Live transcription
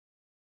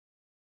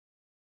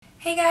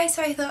Hey guys,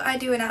 so I thought I'd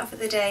do an outfit of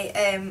the day.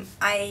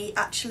 I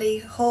actually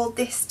hauled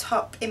this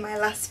top in my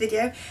last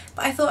video,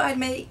 but I thought I'd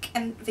make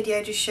a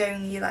video just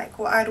showing you like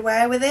what I'd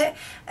wear with it.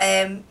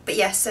 But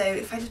yeah, so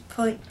if I just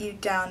point you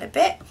down a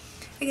bit.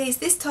 Okay, so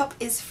this top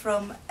is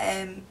from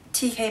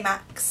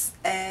tkmaxx.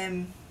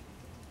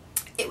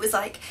 It was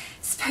like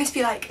supposed to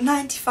be like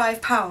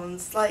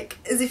 £95, like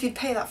as if you'd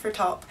pay that for a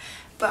top,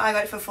 but I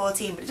got it for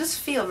 14. But it does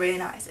feel really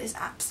nice. It's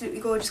absolutely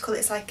gorgeous colour.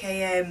 It's like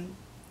a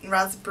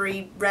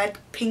raspberry red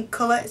pink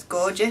colour. It's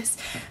gorgeous,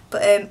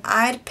 but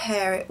I'd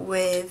pair it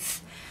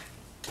with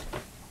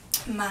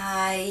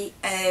my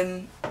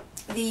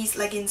these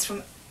leggings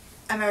from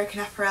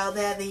American Apparel.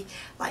 They're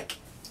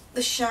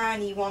the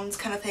shiny ones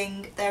kind of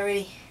thing. They're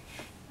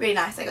really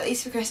nice. I got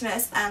these for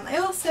Christmas, and I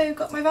also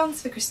got my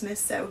Vans for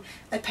Christmas, so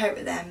I'd pair it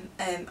with them.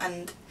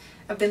 And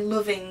I've been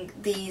loving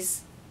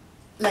these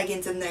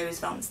leggings and those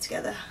Vans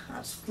together. I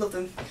just love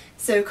them,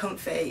 so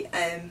comfy.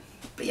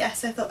 But yeah,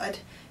 so I thought I'd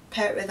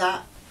pair it with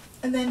that.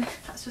 And then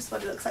that's just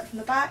what it looks like from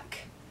the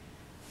back.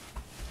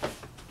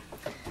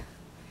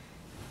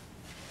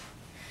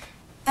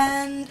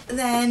 And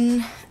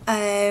then,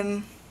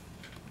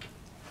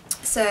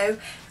 so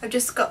I've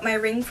just got my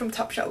ring from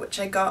Topshop, which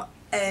I got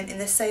in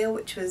the sale,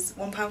 which was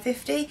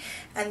 £1.50.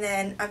 And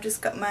then I've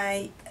just got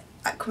my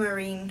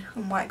aquamarine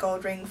and white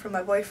gold ring from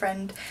my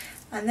boyfriend.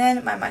 And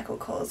then my Michael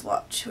Kors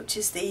watch, which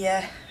is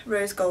the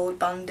rose gold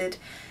banded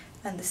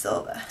and the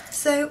silver.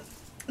 So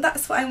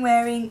that's what I'm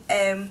wearing.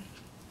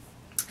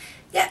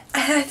 Yeah,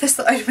 I just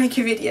thought I'd make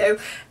a video,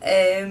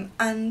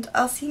 and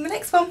I'll see you in my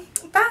next one.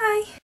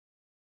 Bye!